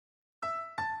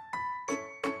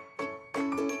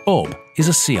Bob is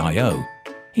a CIO.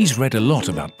 He's read a lot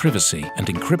about privacy and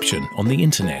encryption on the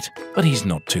internet, but he's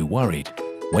not too worried.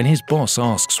 When his boss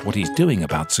asks what he's doing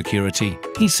about security,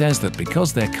 he says that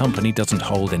because their company doesn't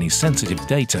hold any sensitive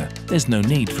data, there's no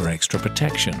need for extra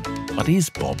protection. But is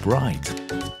Bob right?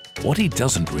 What he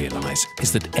doesn't realize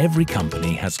is that every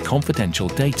company has confidential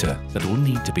data that will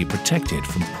need to be protected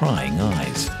from prying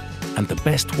eyes. And the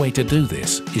best way to do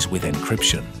this is with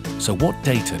encryption. So what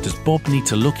data does Bob need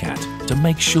to look at to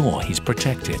make sure he's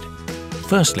protected?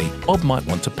 Firstly, Bob might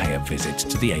want to pay a visit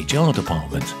to the HR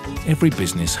department. Every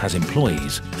business has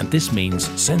employees, and this means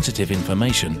sensitive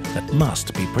information that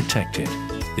must be protected.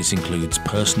 This includes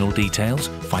personal details,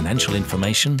 financial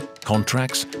information,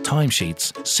 contracts,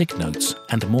 timesheets, sick notes,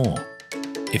 and more.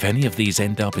 If any of these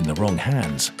end up in the wrong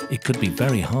hands, it could be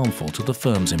very harmful to the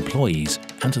firm's employees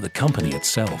and to the company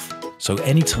itself. So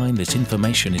anytime this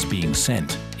information is being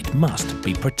sent, it must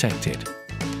be protected.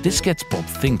 This gets Bob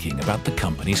thinking about the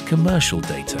company's commercial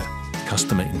data.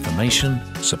 Customer information,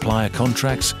 supplier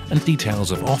contracts, and details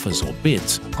of offers or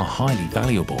bids are highly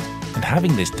valuable, and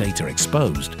having this data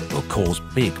exposed will cause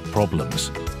big problems.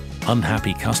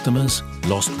 Unhappy customers,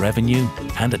 lost revenue,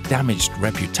 and a damaged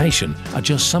reputation are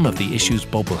just some of the issues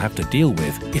Bob will have to deal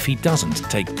with if he doesn't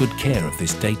take good care of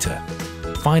this data.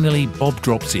 Finally, Bob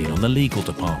drops in on the legal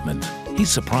department. He's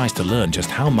surprised to learn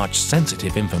just how much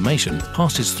sensitive information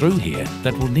passes through here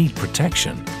that will need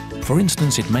protection. For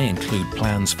instance, it may include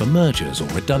plans for mergers or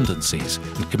redundancies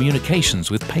and communications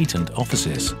with patent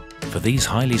offices. For these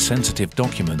highly sensitive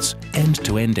documents,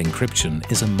 end-to-end encryption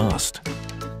is a must.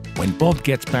 When Bob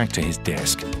gets back to his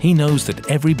desk, he knows that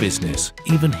every business,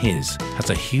 even his, has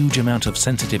a huge amount of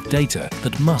sensitive data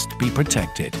that must be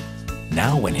protected.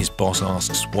 Now when his boss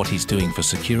asks what he's doing for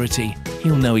security,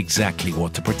 he'll know exactly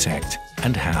what to protect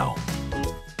and how.